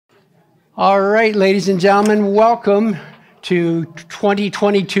All right, ladies and gentlemen, welcome to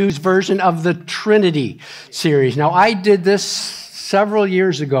 2022's version of the Trinity series. Now, I did this several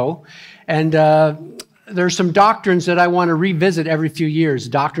years ago, and there's some doctrines that I want to revisit every few years. The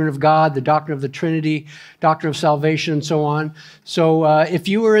doctrine of God, the doctrine of the Trinity, doctrine of salvation, and so on. So if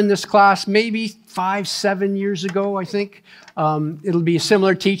you were in this class maybe 5-7 years ago, I think, it'll be a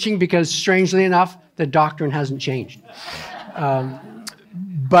similar teaching because, strangely enough, the doctrine hasn't changed.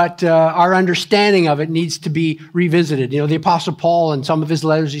 But our understanding of it needs to be revisited. You know, the Apostle Paul, in some of his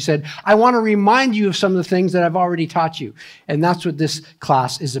letters, he said, I want to remind you of some of the things that I've already taught you. And that's what this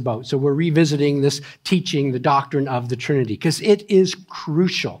class is about. So we're revisiting this teaching, the doctrine of the Trinity, because it is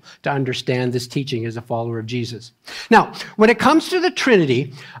crucial to understand this teaching as a follower of Jesus. Now, when it comes to the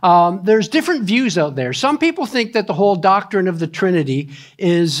Trinity, there's different views out there. Some people think that the whole doctrine of the Trinity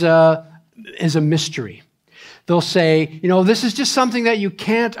is a mystery. They'll say, you know, this is just something that you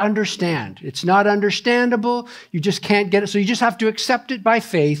can't understand. It's not understandable. You just can't get it. So you just have to accept it by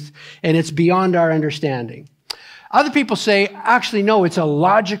faith, and it's beyond our understanding. Other people say, actually, no, it's a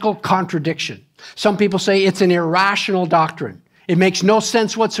logical contradiction. Some people say it's an irrational doctrine. It makes no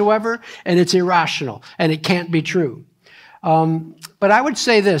sense whatsoever, and it's irrational, and it can't be true. But I would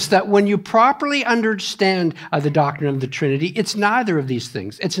say this, that when you properly understand the doctrine of the Trinity, it's neither of these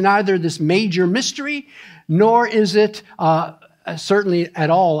things. It's neither this major mystery, nor is it certainly at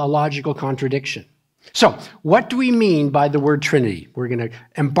all a logical contradiction. So, what do we mean by the word Trinity? We're going to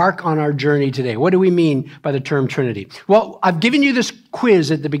embark on our journey today. What do we mean by the term Trinity? Well, I've given you this quiz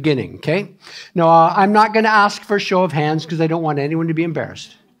at the beginning, okay? Now, I'm not going to ask for a show of hands because I don't want anyone to be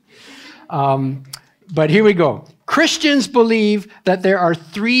embarrassed. But here we go. Christians believe that there are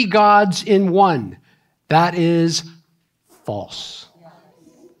three gods in one. That is false.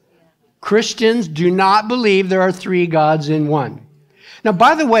 Christians do not believe there are three gods in one. Now,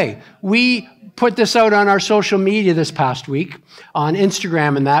 by the way, we put this out on our social media this past week, on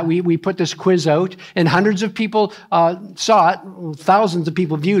Instagram and that. We put this quiz out, and hundreds of people saw it, thousands of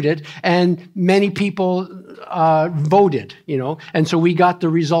people viewed it, and many people voted, you know. And so we got the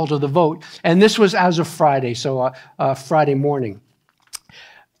result of the vote. And this was as of Friday, so Friday morning.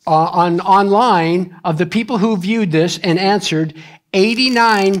 Online, of the people who viewed this and answered,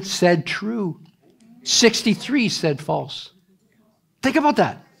 89 said true. 63 said false. Think about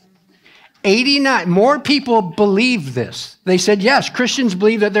that. 89, more people believe this. They said, yes, Christians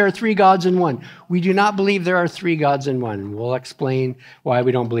believe that there are three gods in one. We do not believe there are three gods in one. We'll explain why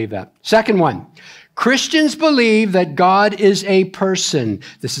we don't believe that. Second one, Christians believe that God is a person.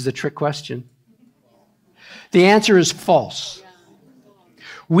 This is a trick question. The answer is false.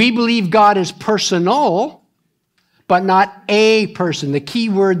 We believe God is personal, but not a person. The key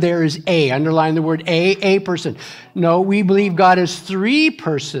word there is a. Underline the word a person. No, we believe God is three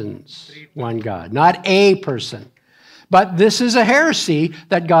persons, one God, not a person. But this is a heresy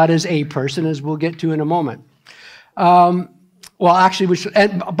that God is a person, as we'll get to in a moment. Well, actually,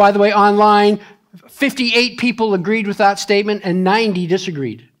 and by the way, online, 58 people agreed with that statement and 90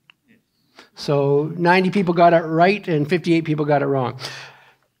 disagreed. So 90 people got it right and 58 people got it wrong.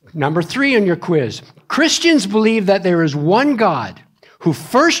 Number 3 on your quiz. Christians believe that there is one God who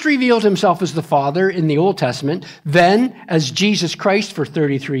first revealed himself as the Father in the Old Testament, then as Jesus Christ for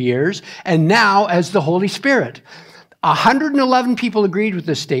 33 years, and now as the Holy Spirit. 111 people agreed with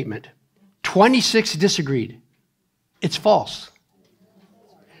this statement. 26 disagreed. It's false.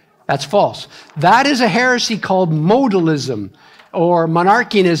 That's false. That is a heresy called modalism, or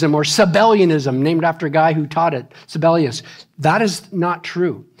monarchianism, or Sabellianism, named after a guy who taught it, Sabellius. That is not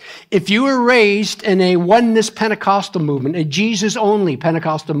true. If you were raised in a oneness Pentecostal movement, a Jesus-only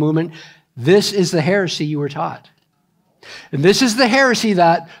Pentecostal movement, this is the heresy you were taught. And this is the heresy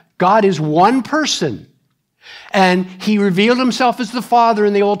that God is one person, and he revealed himself as the Father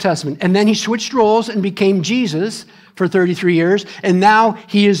in the Old Testament, and then he switched roles and became Jesus for 33 years, and now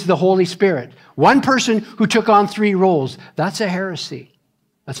he is the Holy Spirit. One person who took on three roles. That's a heresy.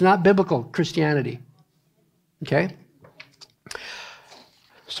 That's not biblical Christianity. Okay?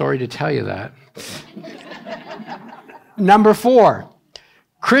 Sorry to tell you that. Number 4.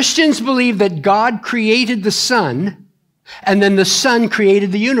 Christians believe that God created the Son, and then the Son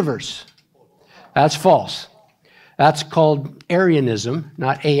created the universe. That's false. That's called Arianism,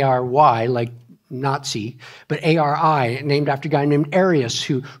 not A-R-Y, like Nazi, but A-R-I, named after a guy named Arius,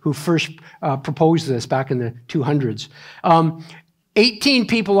 who first proposed this back in the 200s. 18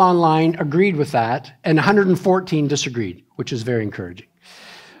 people online agreed with that, and 114 disagreed, which is very encouraging.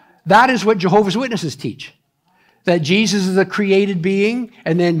 That is what Jehovah's Witnesses teach, that Jesus is a created being,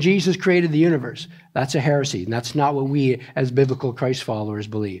 and then Jesus created the universe. That's a heresy, and that's not what we as biblical Christ followers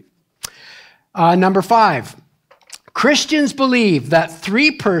believe. Number 5, Christians believe that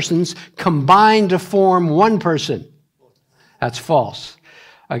 3 persons combine to form one person. That's false.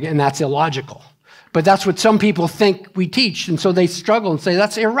 Again, that's illogical. But that's what some people think we teach, and so they struggle and say,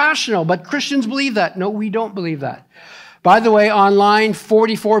 that's irrational, but Christians believe that. No, we don't believe that. By the way, online,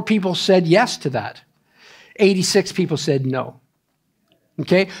 44 people said yes to that. 86 people said no.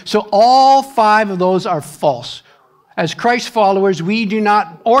 Okay? So all 5 of those are false. As Christ followers, we do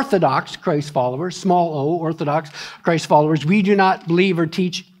not, Orthodox Christ followers, small o, Orthodox Christ followers, we do not believe or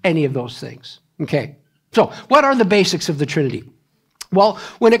teach any of those things. Okay? So what are the basics of the Trinity? Well,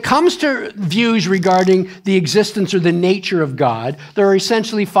 when it comes to views regarding the existence or the nature of God, there are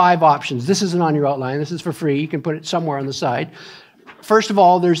essentially 5 options. This isn't on your outline. This is for free. You can put it somewhere on the side. First of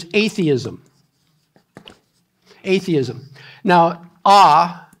all, there's atheism. Atheism. Now,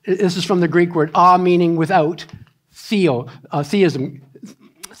 this is from the Greek word, meaning without, theism.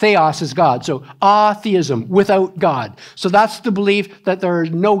 Theos is God. So, atheism, without God. So that's the belief that there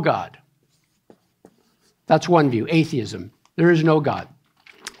is no God. That's one view, atheism. There is no God.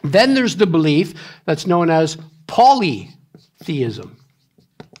 Then there's the belief that's known as polytheism.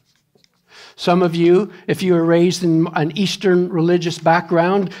 Some of you, if you were raised in an Eastern religious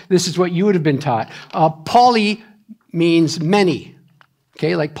background, this is what you would have been taught. Poly means many,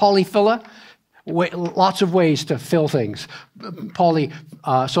 okay, like polyphila, lots of ways to fill things.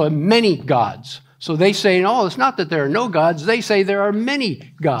 So many gods. So they say, no, it's not that there are no gods. They say there are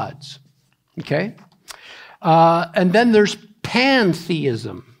many gods, okay? And then there's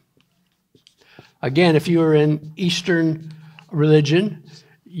pantheism. Again, if you were in Eastern religion,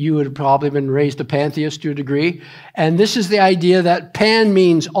 you would have probably been raised a pantheist to a degree. And this is the idea that pan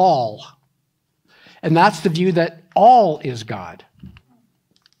means all. And that's the view that all is God.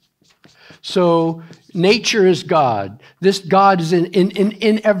 So nature is God. This God is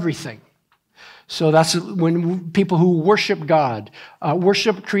in everything. So that's when people who worship God,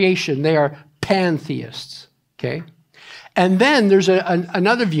 worship creation, they are pantheists. Okay? And then there's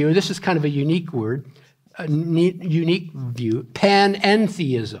another view. This is kind of a unique word, unique view,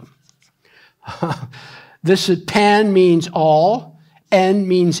 panentheism. Pan means all, en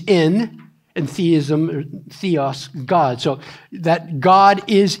means in, and theism, theos, God. So that God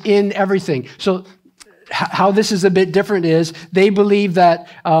is in everything. So how this is a bit different is they believe that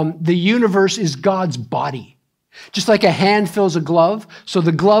the universe is God's body. Just like a hand fills a glove, so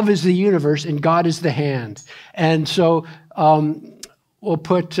the glove is the universe and God is the hand. And so we'll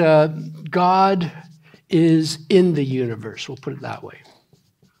put God is in the universe. We'll put it that way.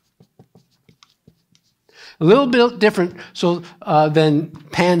 A little bit different than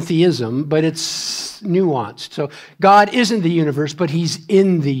pantheism, but it's nuanced. So God isn't the universe, but he's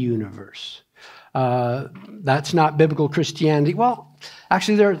in the universe. That's not biblical Christianity. Well,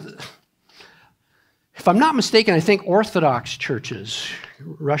 actually, if I'm not mistaken, I think Orthodox churches,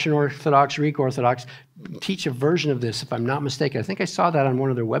 Russian Orthodox, Greek Orthodox, teach a version of this, if I'm not mistaken. I think I saw that on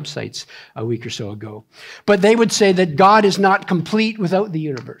one of their websites a week or so ago. But they would say that God is not complete without the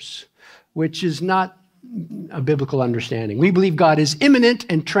universe, which is not a biblical understanding. We believe God is immanent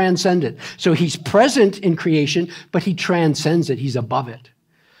and transcendent. So he's present in creation, but he transcends it. He's above it.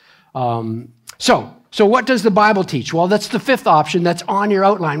 So what does the Bible teach? Well, that's the 5th option that's on your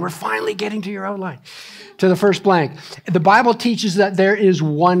outline. We're finally getting to your outline, to the first blank. The Bible teaches that there is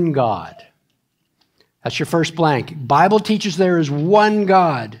one God. That's your first blank. Bible teaches there is one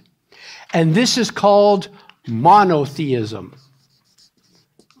God. And this is called monotheism.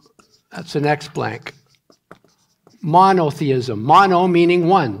 That's the next blank. Monotheism. Mono meaning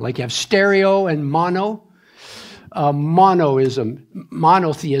one. Like you have stereo and mono. Monotheism,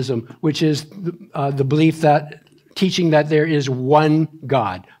 which is the belief that, teaching that there is one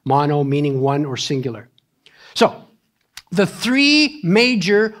God. Mono meaning one or singular. So, the 3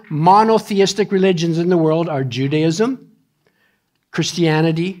 major monotheistic religions in the world are Judaism,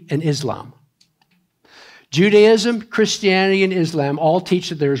 Christianity, and Islam. Judaism, Christianity, and Islam all teach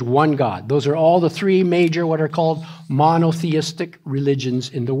that there is one God. Those are all the 3 major, what are called monotheistic religions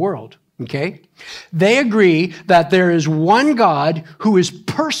in the world. Okay? They agree that there is one God who is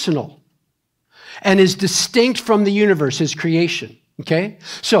personal and is distinct from the universe, his creation. Okay?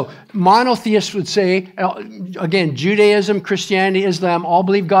 So, monotheists would say, again, Judaism, Christianity, Islam all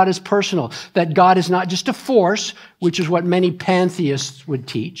believe God is personal, that God is not just a force, which is what many pantheists would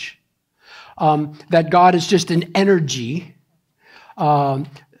teach, that God is just an energy.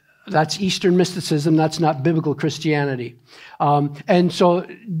 That's Eastern mysticism. That's not biblical Christianity. And so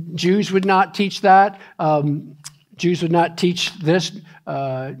Jews would not teach that. Jews would not teach this.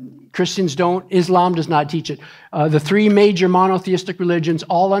 Christians don't. Islam does not teach it. The three major monotheistic religions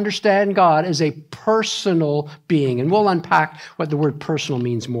all understand God as a personal being. And we'll unpack what the word personal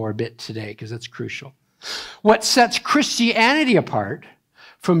means more a bit today, because that's crucial. What sets Christianity apart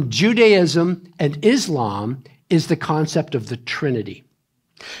from Judaism and Islam is the concept of the Trinity.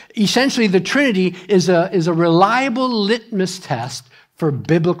 Essentially, the Trinity is a reliable litmus test for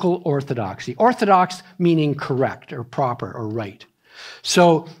biblical orthodoxy. Orthodox meaning correct or proper or right.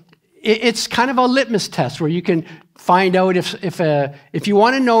 So it's kind of a litmus test where you can find out if you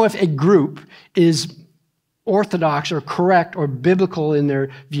want to know if a group is orthodox or correct or biblical in their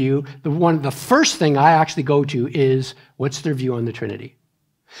view, the first thing I actually go to is, what's their view on the Trinity?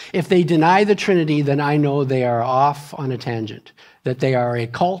 If they deny the Trinity, then I know they are off on a tangent, that they are a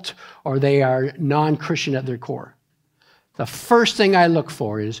cult or they are non-Christian at their core. The first thing I look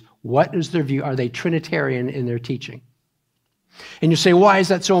for is, what is their view? Are they Trinitarian in their teaching? And you say, why is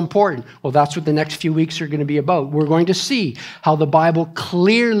that so important? Well, that's what the next few weeks are going to be about. We're going to see how the Bible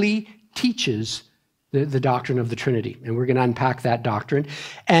clearly teaches the doctrine of the Trinity. And we're going to unpack that doctrine.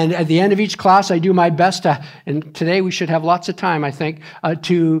 And at the end of each class, I do my best to, and today we should have lots of time, I think,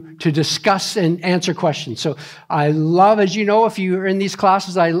 to discuss and answer questions. So I love, as you know, if you're in these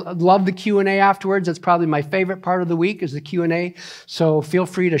classes, I love the Q&A afterwards. That's probably my favorite part of the week is the Q&A. So feel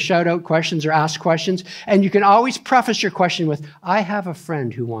free to shout out questions or ask questions. And you can always preface your question with, I have a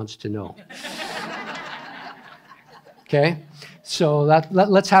friend who wants to know. Okay? So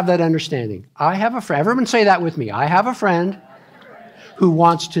let's have that understanding. I have a friend. Everyone say that with me. I have a friend who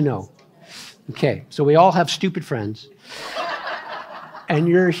wants to know. Okay, so we all have stupid friends. And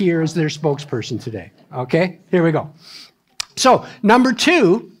you're here as their spokesperson today. Okay, here we go. So, number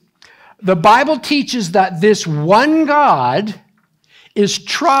 2, the Bible teaches that this one God is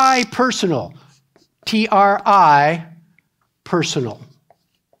tri-personal. T-R-I, personal.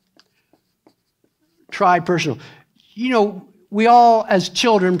 Tri-personal. You know, we all, as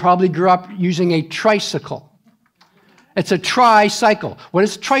children, probably grew up using a tricycle. It's a tricycle. What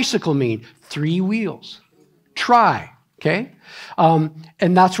does tricycle mean? 3 wheels. Tri, okay?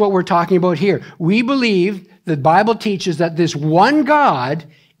 And that's what we're talking about here. We believe the Bible teaches that this one God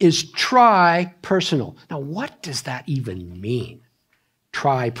is tri-personal. Now, what does that even mean?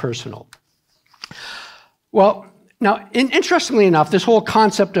 Tri-personal. Well, now, interestingly enough, this whole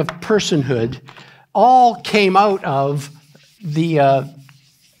concept of personhood all came out of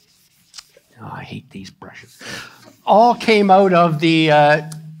I hate these brushes. All came out of the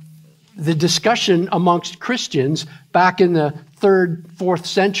discussion amongst Christians back in the 3rd, 4th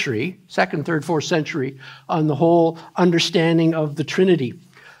century, 2nd, 3rd, 4th century, on the whole understanding of the Trinity.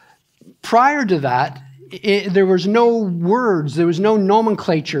 Prior to that, there was no words, there was no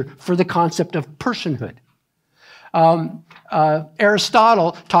nomenclature for the concept of personhood.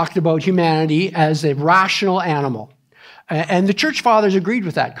 Aristotle talked about humanity as a rational animal. And the church fathers agreed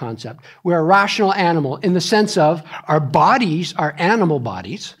with that concept. We're a rational animal in the sense of our bodies are animal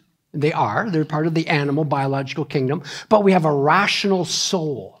bodies. They're part of the animal biological kingdom, but we have a rational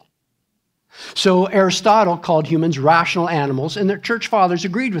soul. So Aristotle called humans rational animals, and the church fathers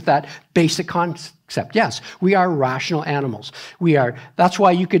agreed with that basic concept. Yes, we are rational animals. That's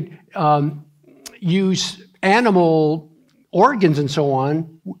why you could use animal organs and so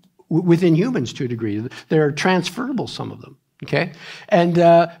on within humans to a degree. They're transferable, some of them, okay? And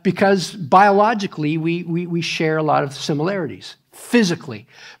because biologically, we share a lot of similarities, physically.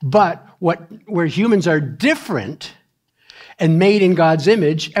 But where humans are different and made in God's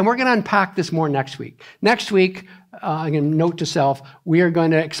image, and we're going to unpack this more next week. Next week, I'm going to note to self, we are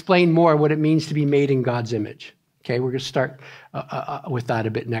going to explain more what it means to be made in God's image. Okay, we're going to start with that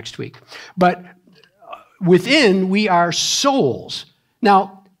a bit next week. But within, we are souls.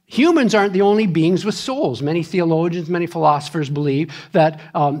 Now, humans aren't the only beings with souls. Many theologians, many philosophers believe that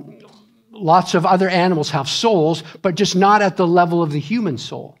lots of other animals have souls, but just not at the level of the human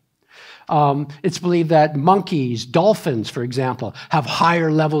soul. It's believed that monkeys, dolphins, for example, have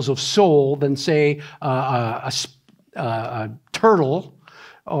higher levels of soul than, say, a turtle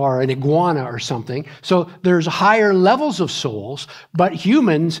or an iguana or something. So there's higher levels of souls, but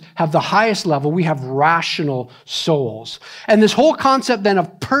humans have the highest level. We have rational souls. And this whole concept then of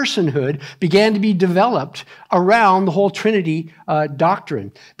personhood began to be developed around the whole Trinity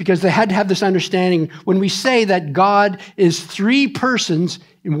doctrine, because they had to have this understanding. When we say that God is 3 persons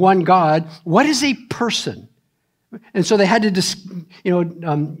in one God, what is a person? And so they had to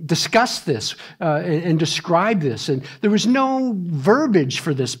discuss this and describe this. And there was no verbiage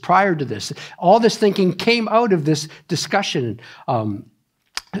for this prior to this. All this thinking came out of this discussion.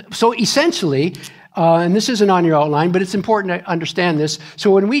 So essentially, and this isn't on your outline, but it's important to understand this.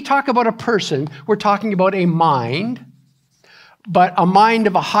 So when we talk about a person, we're talking about a mind, but a mind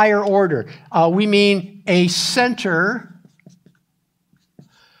of a higher order. We mean a center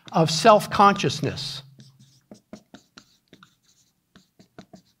of self-consciousness.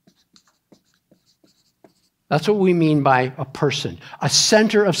 That's what we mean by a person, a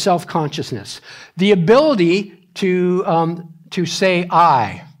center of self-consciousness. The ability to say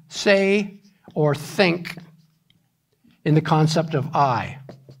I, say or think in the concept of I.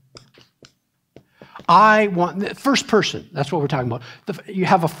 I want, first person, that's what we're talking about. You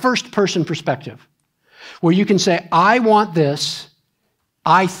have a first person perspective where you can say, I want this,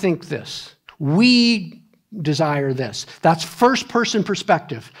 I think this, we desire this. That's first person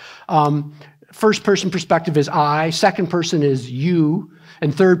perspective. First person perspective is I, second person is you,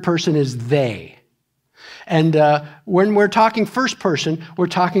 and third person is they. And when we're talking first person, we're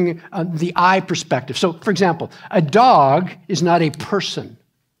talking the I perspective. So, for example, a dog is not a person.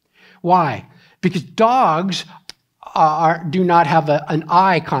 Why? Because dogs do not have an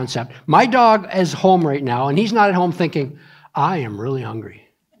I concept. My dog is home right now, and he's not at home thinking, I am really hungry.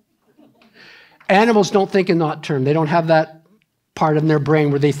 Animals don't think in that term. They don't have that part in their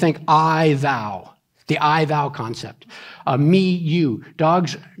brain where they think I, thou, the I, thou concept. Me, you.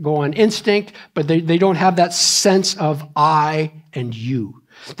 Dogs go on instinct, but they don't have that sense of I and you,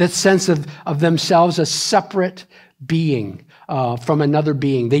 that sense of themselves as separate being from another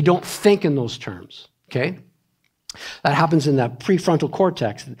being. They don't think in those terms, okay? That happens in the prefrontal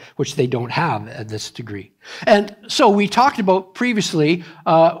cortex, which they don't have at this degree. And so we talked about previously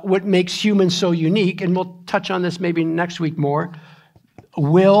what makes humans so unique, and we'll touch on this maybe next week more.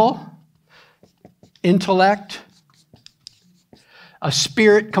 Will, intellect, a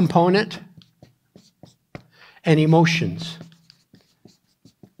spirit component, and emotions.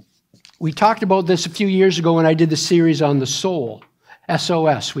 We talked about this a few years ago when I did the series on the soul.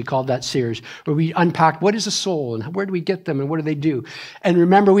 SOS, we called that series, where we unpacked what is a soul and where do we get them and what do they do. And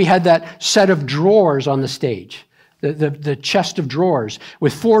remember, we had that set of drawers on the stage, the chest of drawers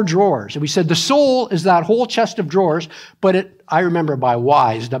with 4 drawers. And we said the soul is that whole chest of drawers, but I remember by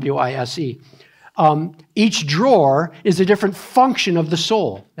WISE, W-I-S-E. Each drawer is a different function of the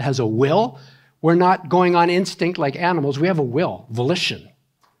soul. It has a will. We're not going on instinct like animals. We have a will, volition.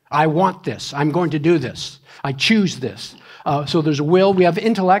 I want this. I'm going to do this. I choose this. So there's a will. We have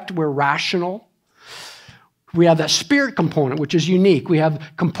intellect. We're rational. We have that spirit component, which is unique. We have a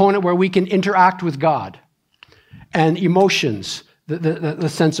component where we can interact with God. And emotions, the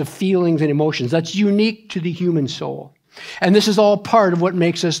sense of feelings and emotions. That's unique to the human soul. And this is all part of what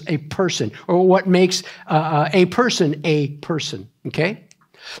makes us a person, or what makes a person, okay?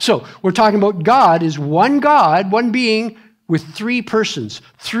 So we're talking about God is one God, one being with 3 persons,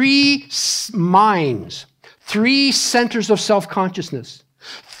 3 minds, 3 centers of self-consciousness,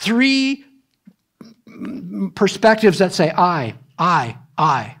 3 perspectives that say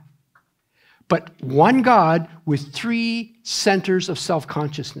I. But one God with 3 centers of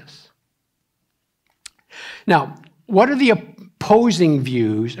self-consciousness. Now, what are the opposing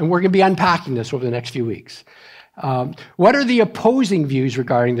views? And we're going to be unpacking this over the next few weeks. What are the opposing views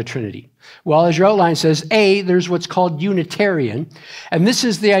regarding the Trinity? Well, as your outline says, A, there's what's called Unitarian. And this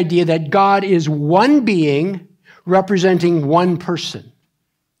is the idea that God is one being representing one person.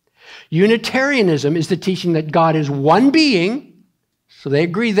 Unitarianism is the teaching that God is one being, so they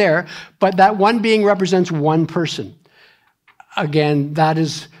agree there, but that one being represents one person. Again, that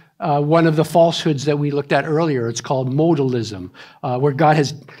is one of the falsehoods that we looked at earlier. It's called modalism, where God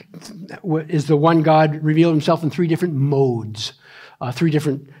is the one God revealed himself in 3 different modes, 3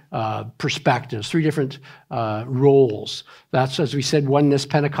 different perspectives, 3 different roles. That's, as we said, oneness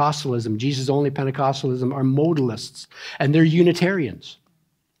Pentecostalism. Jesus-only Pentecostalism are modalists, and they're Unitarians.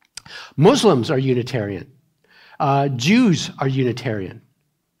 Muslims are Unitarian. Jews are Unitarian.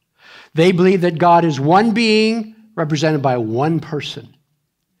 They believe that God is one being represented by one person.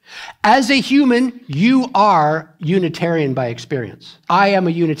 As a human, you are Unitarian by experience. I am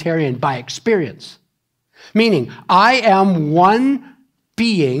a Unitarian by experience. Meaning, I am one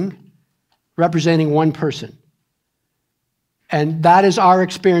being representing one person. And that is our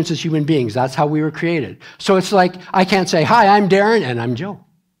experience as human beings. That's how we were created. So it's like, I can't say, hi, I'm Darren, and I'm Joe.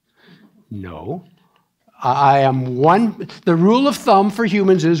 No. I am one. The rule of thumb for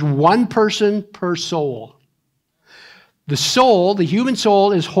humans is one person per soul. The soul, the human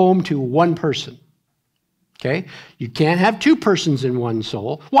soul, is home to one person. Okay? You can't have 2 persons in one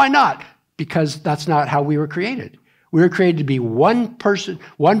soul. Why not? Because that's not how we were created. We were created to be one person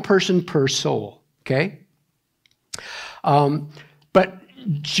per soul. Okay? But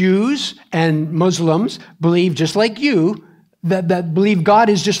Jews and Muslims believe just like you, that believe God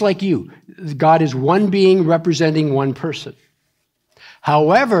is just like you. God is one being representing one person.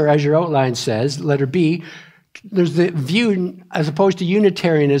 However, as your outline says, letter B, there's the view, as opposed to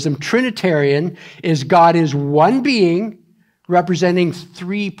Unitarianism, Trinitarian is God is one being representing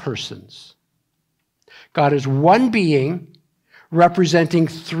three persons. God is one being representing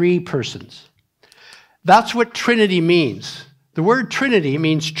three persons. That's what Trinity means. The word Trinity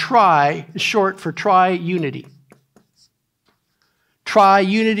means tri, short for tri-unity.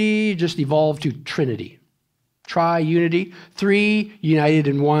 Tri-unity just evolved to Trinity. Tri-unity, three united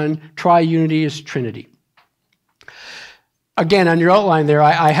in one. Tri-unity is Trinity. Again, on your outline there,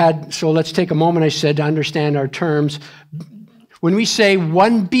 so let's take a moment, I said, to understand our terms. When we say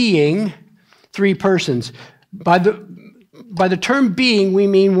one being, three persons, by the term being, we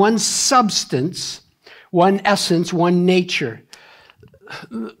mean one substance, one essence, one nature.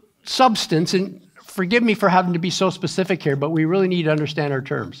 Substance, and forgive me for having to be so specific here, but we really need to understand our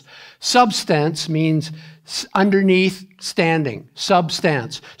terms. Substance means underneath, standing,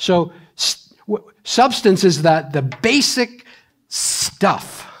 substance. So substance is the basic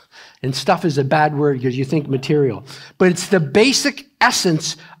stuff. And stuff is a bad word because you think material. But it's the basic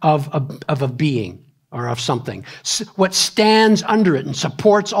essence of a being or of something. What stands under it and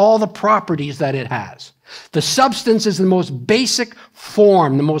supports all the properties that it has. The substance is the most basic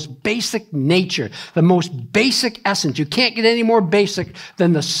form, the most basic nature, the most basic essence. You can't get any more basic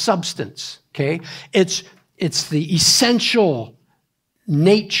than the substance, okay? It's the essential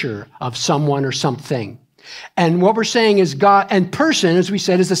nature of someone or something. And what we're saying is God, and person, as we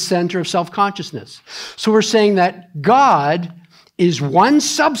said, is the center of self-consciousness. So we're saying that God is one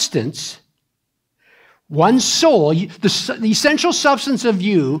substance, one soul. The essential substance of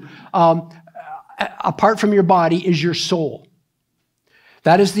you, apart from your body, is your soul.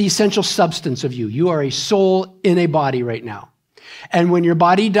 That is the essential substance of you. You are a soul in a body right now. And when your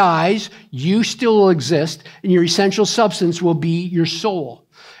body dies, you still will exist, and your essential substance will be your soul.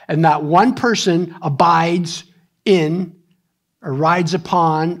 And that one person abides in, or rides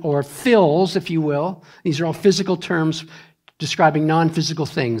upon, or fills, if you will. These are all physical terms describing non-physical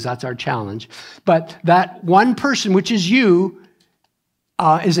things. That's our challenge. But that one person, which is you,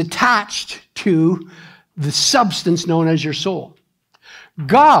 is attached to the substance known as your soul.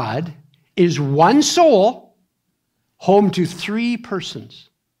 God is one soul, home to three persons.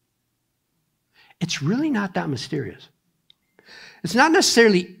 It's really not that mysterious. It's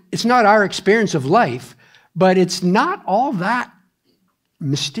not our experience of life, but it's not all that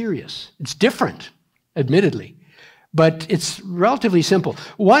mysterious. It's different, admittedly, but it's relatively simple.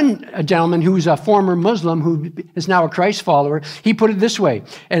 One gentleman who's a former Muslim who is now a Christ follower, he put it this way,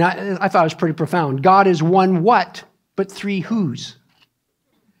 and I thought it was pretty profound. God is one what, but three whos.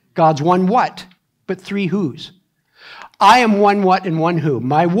 God's one what, but three whos. I am one what and one who.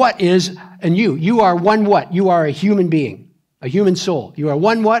 My what is, and you are one what. You are a human being. A human soul. You are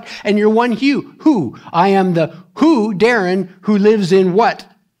one what, and you're one who. I am the who, Darren, who lives in what?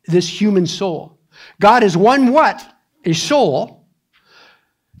 This human soul. God is one what? A soul.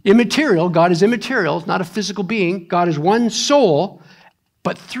 Immaterial. God is immaterial. It's not a physical being. God is one soul,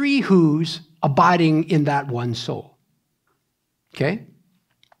 but three whos abiding in that one soul. Okay?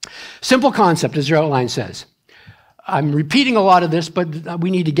 Simple concept, as your outline says. I'm repeating a lot of this, but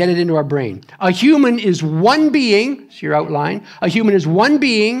we need to get it into our brain. A human is one being, it's your outline. A human is one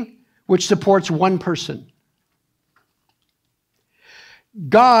being which supports one person.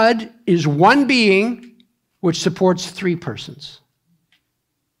 God is one being which supports three persons.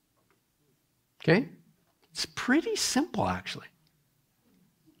 Okay? It's pretty simple, actually.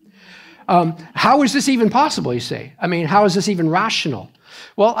 How is this even possible, you say? I mean, how is this even rational?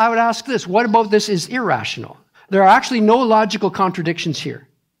 Well, I would ask this. What about this is irrational? There are actually no logical contradictions here.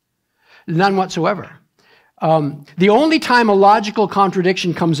 None whatsoever. The only time a logical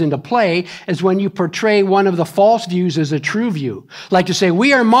contradiction comes into play is when you portray one of the false views as a true view. Like to say,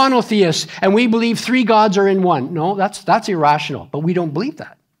 we are monotheists and we believe three gods are in one. No, that's irrational, but we don't believe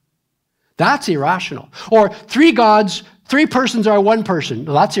that. That's irrational. Or three gods, three persons are one person.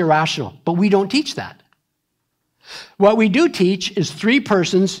 Well, that's irrational, but we don't teach that. What we do teach is three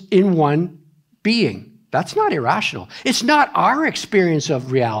persons in one being. That's not irrational. It's not our experience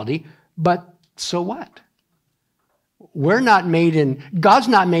of reality, but so what? God's not made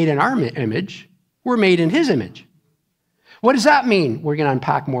in our image. We're made in his image. What does that mean? We're going to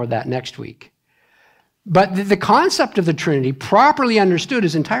unpack more of that next week. But the concept of the Trinity, properly understood,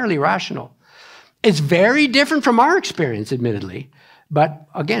 is entirely rational. It's very different from our experience, admittedly, But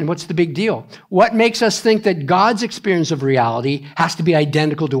again, what's the big deal? What makes us think that God's experience of reality has to be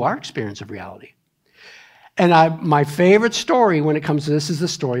identical to our experience of reality? And my favorite story when it comes to this is the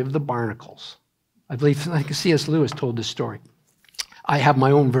story of the barnacles. I believe C.S. Lewis told this story. I have my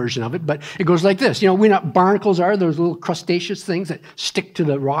own version of it, but it goes like this. You know, we know what barnacles are, those little crustaceous things that stick to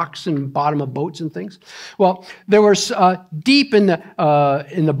the rocks and bottom of boats and things. Well, there was deep in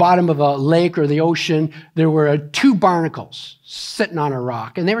the bottom of a lake or the ocean, there were two barnacles sitting on a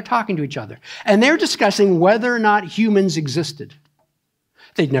rock, and they were talking to each other. And they were discussing whether or not humans existed.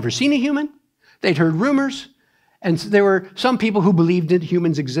 They'd never seen a human. They'd heard rumors. And there were some people who believed that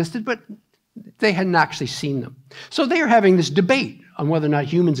humans existed, but they hadn't actually seen them. So they were having this debate on whether or not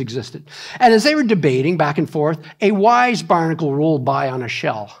humans existed. And as they were debating back and forth, a wise barnacle rolled by on a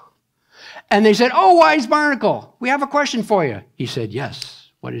shell. And they said, "Oh, wise barnacle, we have a question for you." He said, "Yes,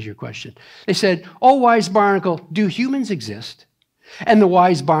 what is your question?" They said, "Oh, wise barnacle, do humans exist?" And the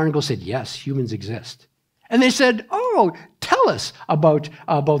wise barnacle said, "Yes, humans exist." And they said, "Oh, tell us about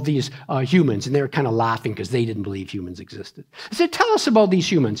these humans." And they were kind of laughing because they didn't believe humans existed. They said, "Tell us about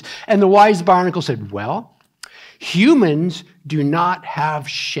these humans." And the wise barnacle said, "Well, humans do not have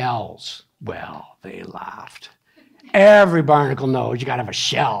shells." Well, they laughed. Every barnacle knows you got to have a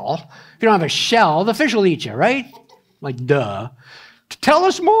shell. If you don't have a shell, the fish will eat you, right? Like, duh. "Tell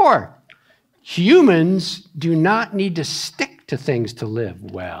us more." "Humans do not need to stick to things to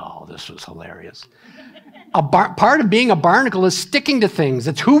live." Well, this was hilarious. Part of being a barnacle is sticking to things.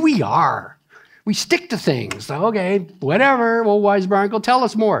 That's who we are. We stick to things. Okay, whatever. Well, wise barnacle, tell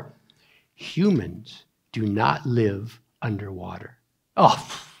us more. "Humans do not live underwater." Oh,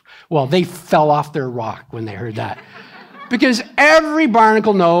 well, they fell off their rock when they heard that. Because every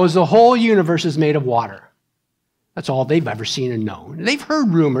barnacle knows the whole universe is made of water. That's all they've ever seen and known. They've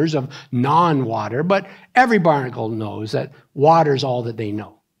heard rumors of non-water, but every barnacle knows that water is all that they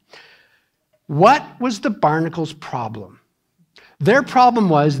know. What was the barnacle's problem? Their problem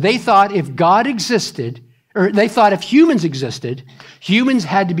was they thought if God existed, or they thought if humans existed, humans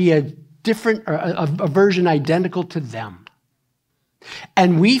had to be a different, or a version identical to them.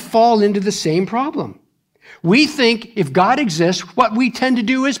 And we fall into the same problem. We think if God exists, what we tend to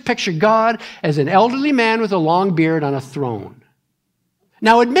do is picture God as an elderly man with a long beard on a throne.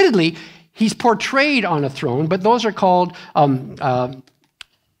 Now, admittedly, he's portrayed on a throne, but those are called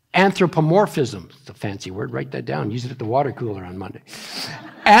anthropomorphism. It's a fancy word. Write that down. Use it at the water cooler on Monday.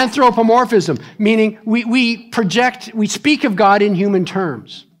 Anthropomorphism, meaning we project, we speak of God in human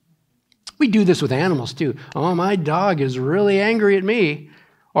terms. We do this with animals too. "Oh, my dog is really angry at me."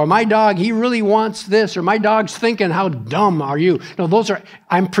 Or "My dog, he really wants this." Or "My dog's thinking, how dumb are you?" No,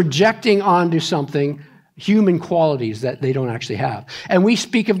 I'm projecting onto something human qualities that they don't actually have. And we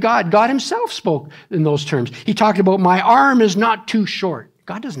speak of God. God himself spoke in those terms. He talked about, "My arm is not too short."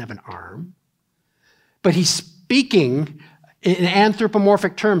 God doesn't have an arm. But he's speaking in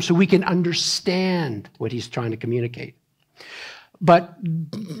anthropomorphic terms so we can understand what he's trying to communicate. But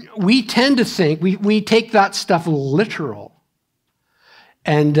we tend to think, we take that stuff literal.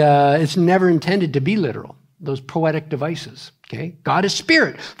 And it's never intended to be literal, those poetic devices. Okay? God is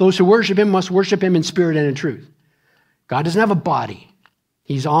spirit. Those who worship him must worship him in spirit and in truth. God doesn't have a body.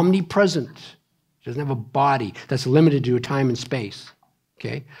 He's omnipresent. He doesn't have a body that's limited to a time and space.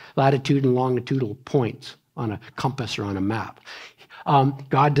 Okay? Latitude and longitudinal points on a compass or on a map.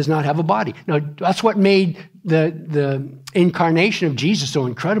 God does not have a body. Now, that's what made the incarnation of Jesus so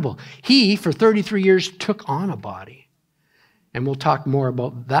incredible. He, for 33 years, took on a body. And we'll talk more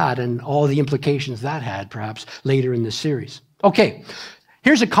about that and all the implications that had, perhaps, later in this series. Okay,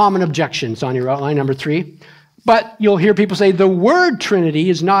 here's a common objection. It's on your outline, number 3. But you'll hear people say, the word Trinity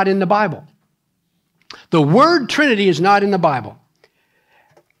is not in the Bible. The word Trinity is not in the Bible.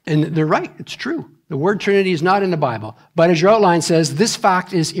 And they're right, it's true. The word Trinity is not in the Bible. But as your outline says, this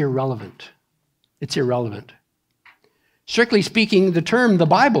fact is irrelevant. It's irrelevant. Strictly speaking, the term the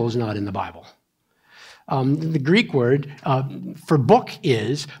Bible is not in the Bible. The Greek word for book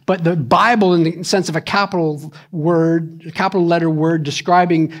is, but the Bible in the sense of a capital letter word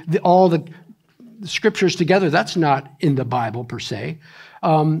describing all the scriptures together, that's not in the Bible per se.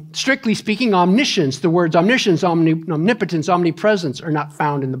 Strictly speaking, omniscience, the words omniscience, omnipotence, omnipresence are not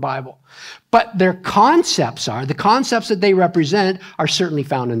found in the Bible. But their concepts are, the concepts that they represent are certainly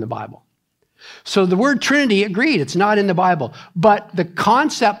found in the Bible. So the word Trinity, agreed, it's not in the Bible. But the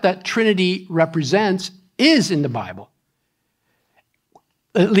concept that Trinity represents is in the Bible.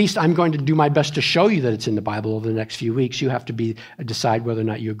 At least I'm going to do my best to show you that it's in the Bible over the next few weeks. You have to decide whether or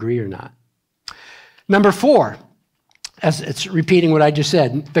not you agree or not. Number 4. As it's repeating what I just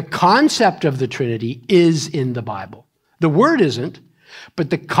said, the concept of the Trinity is in the Bible. The word isn't, But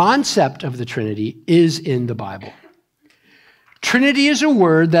the concept of the Trinity is in the Bible. Trinity is a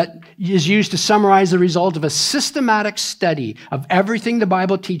word that is used to summarize the result of a systematic study of everything the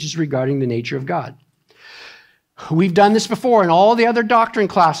Bible teaches regarding the nature of God. We've done this before in all the other doctrine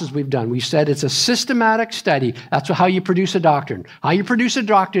classes we've done. We've said it's a systematic study. That's how you produce a doctrine. How you produce a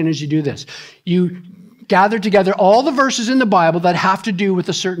doctrine is you do this. You gather together all the verses in the Bible that have to do with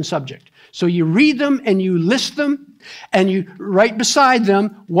a certain subject. So you read them and you list them and you write beside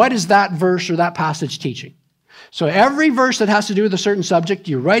them, what is that verse or that passage teaching? So every verse that has to do with a certain subject,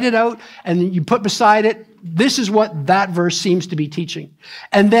 you write it out and you put beside it, this is what that verse seems to be teaching.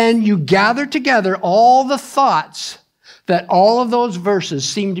 And then you gather together all the thoughts that all of those verses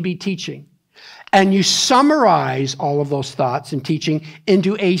seem to be teaching. And you summarize all of those thoughts and teaching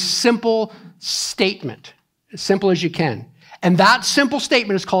into a simple statement, as simple as you can. And that simple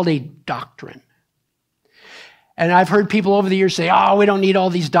statement is called a doctrine. And I've heard people over the years say, oh, we don't need all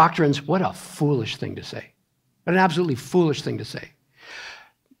these doctrines. What a foolish thing to say. What an absolutely foolish thing to say.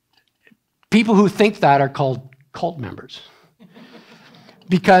 People who think that are called cult members.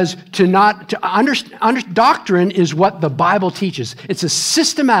 Because doctrine is what the Bible teaches. It's a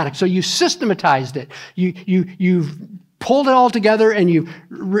systematic, so you systematized it. You've pulled it all together and you've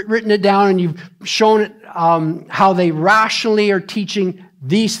written it down and you've shown it how they rationally are teaching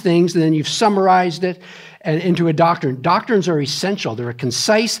these things, and then you've summarized it and into a doctrine. Doctrines are essential. They're a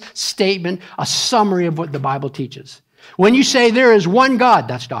concise statement, a summary of what the Bible teaches. When you say there is one God,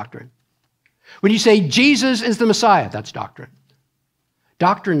 that's doctrine. When you say Jesus is the Messiah, that's doctrine.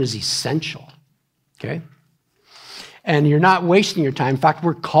 Doctrine is essential, okay? And you're not wasting your time. In fact,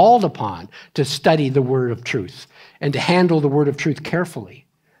 we're called upon to study the word of truth and to handle the word of truth carefully.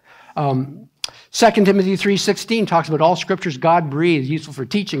 2 Timothy 3:16 talks about all scriptures God breathed, useful for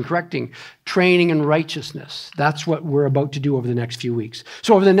teaching, correcting, training in righteousness. That's what we're about to do over the next few weeks.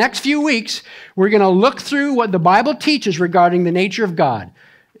 So over the next few weeks, we're going to look through what the Bible teaches regarding the nature of God.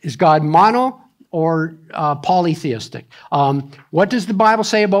 Is God mono or polytheistic? What does the Bible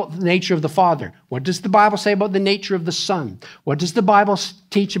say about the nature of the Father? What does the Bible say about the nature of the Son? What does the Bible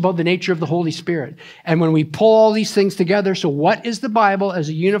teach about the nature of the Holy Spirit? And when we pull all these things together, so what is the Bible as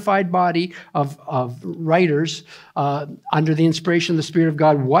a unified body of writers under the inspiration of the Spirit of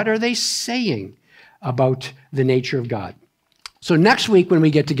God? What are they saying about the nature of God? So next week when we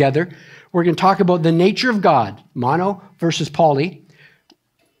get together, we're going to talk about the nature of God, mono versus poly.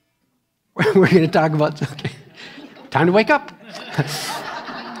 We're going to talk about, okay, time to wake up.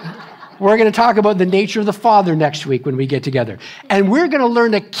 We're going to talk about the nature of the Father next week when we get together. And we're going to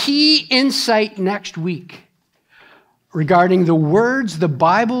learn a key insight next week regarding the words the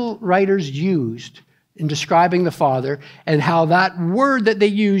Bible writers used in describing the Father and how that word that they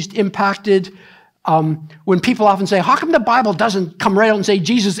used impacted when people often say, how come the Bible doesn't come right out and say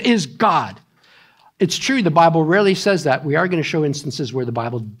Jesus is God? It's true, the Bible rarely says that. We are going to show instances where the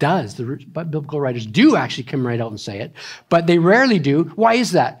Bible does. The biblical writers do actually come right out and say it, but they rarely do. Why is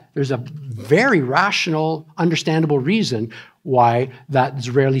that? There's a very rational, understandable reason why that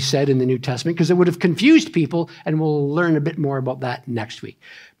is rarely said in the New Testament, because it would have confused people, and we'll learn a bit more about that next week.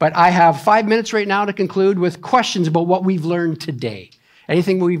 But I have 5 minutes right now to conclude with questions about what we've learned today.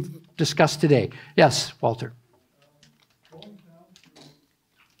 Anything we've discussed today? Yes, Walter.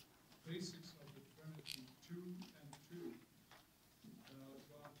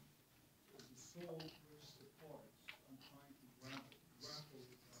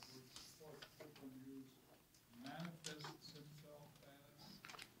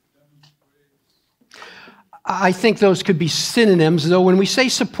 I think those could be synonyms, though when we say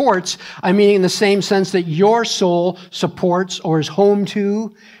supports, I mean in the same sense that your soul supports or is home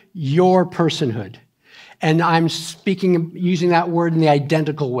to your personhood. And I'm using that word in the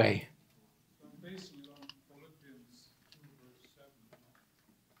identical way. Basically on Philippians 2 verse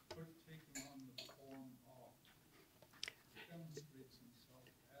 7, taking on the form of, demonstrates himself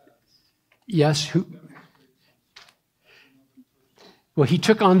as. Yes, well, he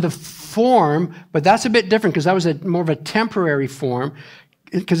took on the form, but that's a bit different because that was more of a temporary form.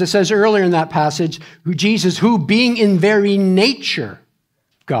 Because it says earlier in that passage, Jesus, who being in very nature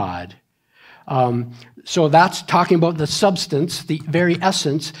God. So that's talking about the substance, the very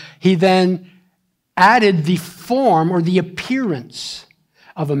essence. He then added the form or the appearance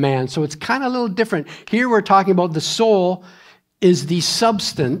of a man. So it's kind of a little different. Here we're talking about the soul is the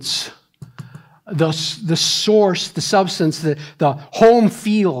substance, the source, the substance, the home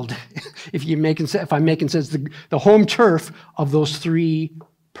field, if I'm making sense, the home turf of those three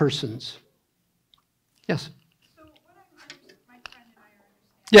persons. Yes? So what my friend and I are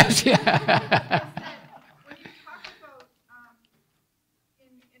understanding Yes, yeah. is that when you talk about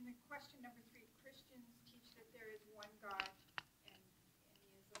question number 3, Christians teach that there is one God, and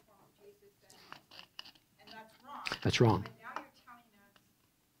he is the form of Jesus, and that's wrong. That's wrong. But now you're telling us,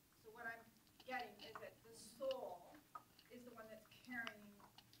 so what I'm getting is that the soul is the one that's carrying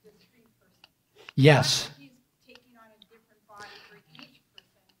the 3 persons. Yes. He's taking on a different body for each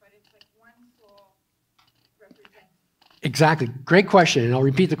person, but it's like one soul represents. Exactly. Great question. And I'll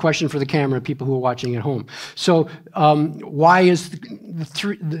repeat the question for the camera, people who are watching at home. So why is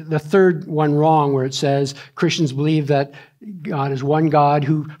the third one wrong, where it says Christians believe that God is one God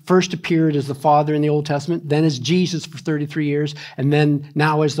who first appeared as the Father in the Old Testament, then as Jesus for 33 years, and then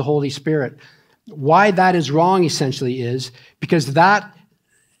now as the Holy Spirit? Why that is wrong, essentially, is because that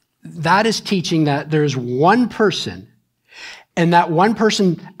is teaching that there's one person, and that one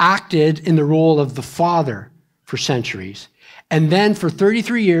person acted in the role of the Father for centuries. And then for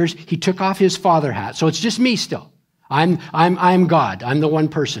 33 years, he took off his father hat. So it's just me still. I'm God. I'm the one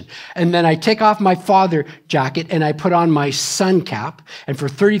person. And then I take off my father jacket and I put on my son cap. And for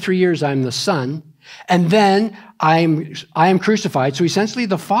 33 years, I'm the son. And then I am crucified. So essentially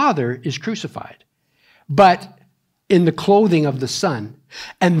the Father is crucified, but in the clothing of the Son.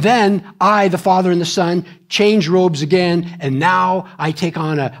 And then I, the Father and the Son, change robes again, and now I take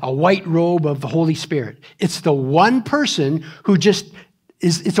on a white robe of the Holy Spirit. It's the one person who just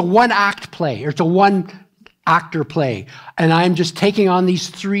is, it's a one-act play, or it's a one-actor play. And I'm just taking on these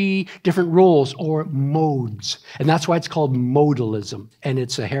 3 different roles, or modes. And that's why it's called modalism, and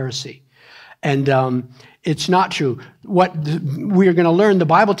it's a heresy. And it's not true. What we're going to learn, the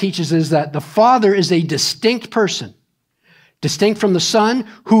Bible teaches, is that the Father is a distinct person, distinct from the Son,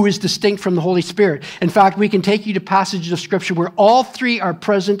 who is distinct from the Holy Spirit. In fact, we can take you to passages of Scripture where all 3 are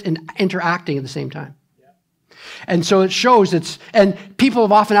present and interacting at the same time. Yeah. And so it shows and people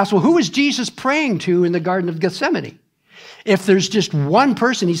have often asked, well, who is Jesus praying to in the Garden of Gethsemane? If there's just one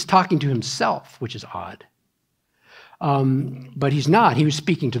person, he's talking to himself, which is odd. But he's not. He was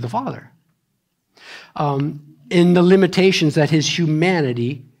speaking to the Father in the limitations that his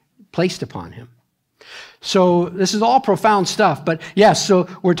humanity placed upon him. So this is all profound stuff, but yes, so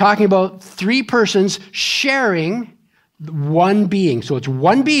we're talking about 3 persons sharing one being. So it's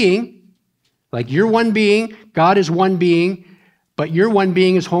one being, like you're one being, God is one being, but your one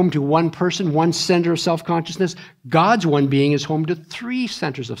being is home to one person, one center of self-consciousness. God's one being is home to 3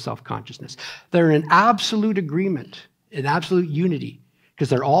 centers of self-consciousness. They're in absolute agreement, in absolute unity, because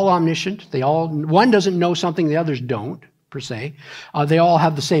they're all omniscient. One doesn't know something the others don't, per se. They all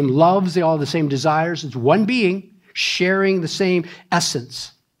have the same loves. They all have the same desires. It's one being sharing the same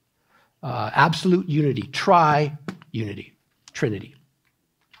essence. Absolute unity. Tri-unity. Trinity.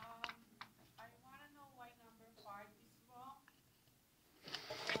 I want to know why number 5 is wrong.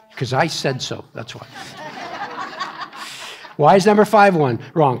 Because I said so. That's why. Why is number 5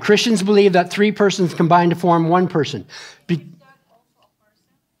 wrong? Christians believe that 3 persons combine to form one person.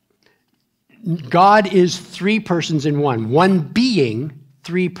 God is 3 persons in one. One being,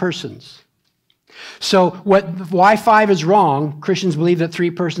 3 persons. So why 5 is wrong, Christians believe that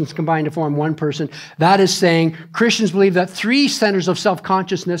 3 persons combine to form one person. That is saying Christians believe that 3 centers of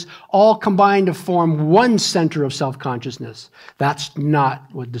self-consciousness all combine to form one center of self-consciousness. That's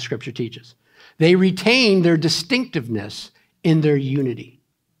not what the Scripture teaches. They retain their distinctiveness in their unity.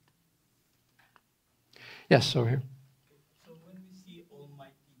 Yes, over here.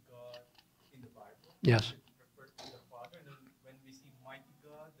 Yes.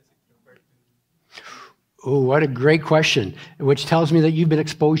 Oh, what a great question, which tells me that you've been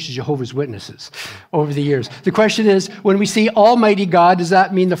exposed to Jehovah's Witnesses over the years. The question is, when we see Almighty God, does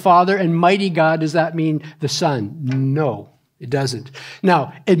that mean the Father? And Mighty God, does that mean the Son? No, it doesn't.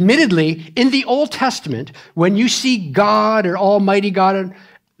 Now, admittedly, in the Old Testament, when you see God or Almighty God,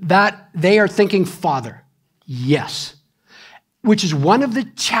 that they are thinking Father. Yes. Which is one of the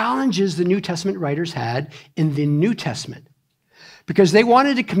challenges the New Testament writers had in the New Testament. Because they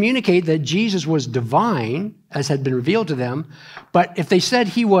wanted to communicate that Jesus was divine, as had been revealed to them, but if they said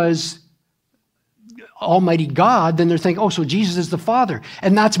he was Almighty God, then they're thinking, oh, so Jesus is the Father.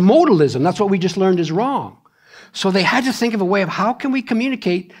 And that's modalism. That's what we just learned is wrong. So they had to think of a way of how can we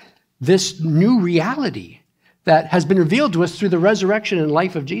communicate this new reality that has been revealed to us through the resurrection and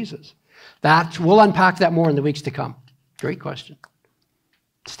life of Jesus. We'll unpack that more in the weeks to come. Great question.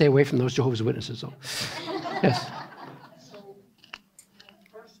 Stay away from those Jehovah's Witnesses, though. Yes. So,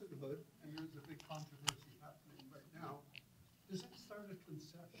 personhood, and there's a big controversy happening right now, does it start at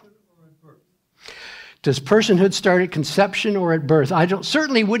conception or at birth? Does personhood start at conception or at birth?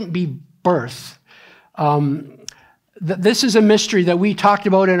 Certainly wouldn't be birth. This is a mystery that we talked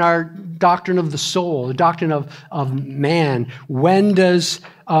about in our doctrine of the soul, the doctrine of man. When does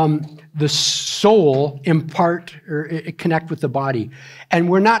the soul impart or connect with the body. And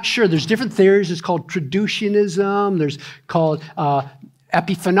we're not sure. There's different theories. It's called traducianism. There's called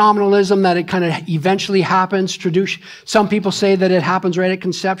epiphenomenalism, that it kind of eventually happens. Some people say that it happens right at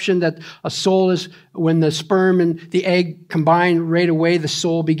conception, that a soul is when the sperm and the egg combine right away, the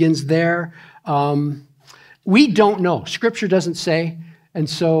soul begins there. We don't know. Scripture doesn't say, and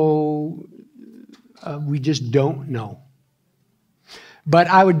so we just don't know. But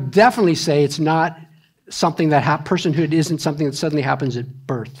I would definitely say it's not something that personhood isn't something that suddenly happens at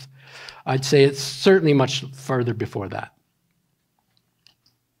birth. I'd say it's certainly much further before that.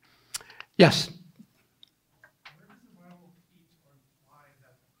 Yes? Where does the Bible teach or imply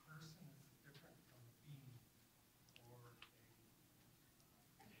that a person is different from a being or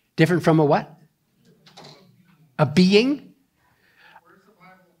Different from a what? A being?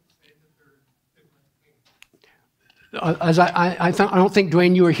 As I don't think,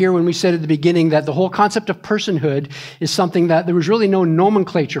 Dwayne, you were here when we said at the beginning that the whole concept of personhood is something that there was really no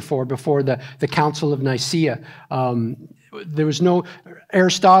nomenclature for before the Council of Nicaea. There was no,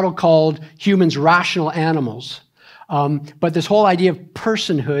 Aristotle called humans rational animals. But this whole idea of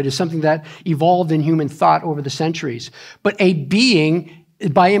personhood is something that evolved in human thought over the centuries. But a being,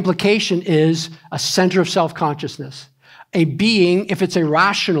 by implication, is a center of self-consciousness. A being, if it's a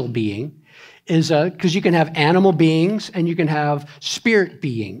rational being, is because you can have animal beings and you can have spirit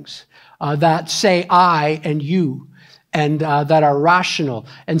beings that say I and you and that are rational.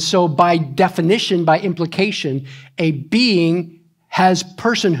 And so by definition, by implication, a being has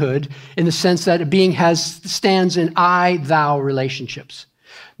personhood in the sense that a being stands in I-thou relationships.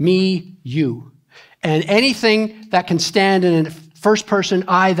 Me, you. And anything that can stand in a first person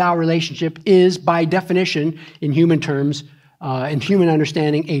I-thou relationship is by definition, in human terms, in human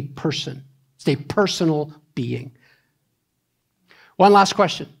understanding, a person. It's a personal being. One last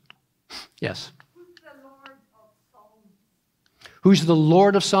question. Yes? Who's the Lord of Psalms? Who's the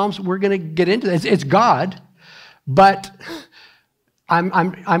Lord of Psalms? We're going to get into that. It's God, but I'm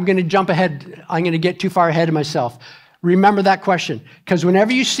going to jump ahead. I'm going to get too far ahead of myself. Remember that question, because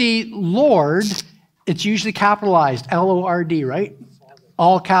whenever you see Lord, it's usually capitalized, L-O-R-D, right?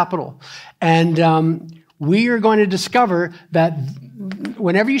 All capital. And we are going to discover that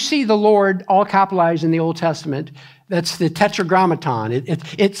whenever you see the Lord all capitalized in the Old Testament, that's the tetragrammaton.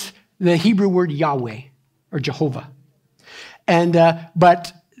 It's the Hebrew word Yahweh or Jehovah. And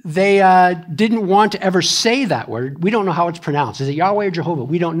but they didn't want to ever say that word. We don't know how it's pronounced. Is it Yahweh or Jehovah?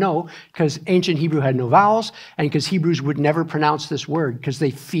 We don't know, because ancient Hebrew had no vowels, and because Hebrews would never pronounce this word because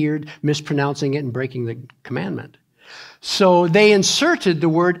they feared mispronouncing it and breaking the commandment. So they inserted the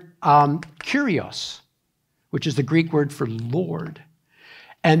word kurios, which is the Greek word for Lord.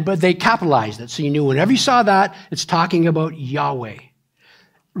 But they capitalized it, so you knew whenever you saw that, it's talking about Yahweh.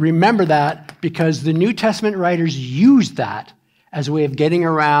 Remember that, because the New Testament writers used that as a way of getting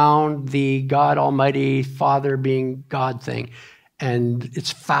around the God Almighty, Father being God thing. And it's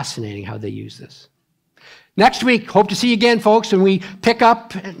fascinating how they use this. Next week, hope to see you again, folks, when we pick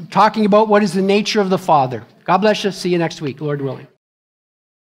up talking about what is the nature of the Father. God bless you. See you next week, Lord willing.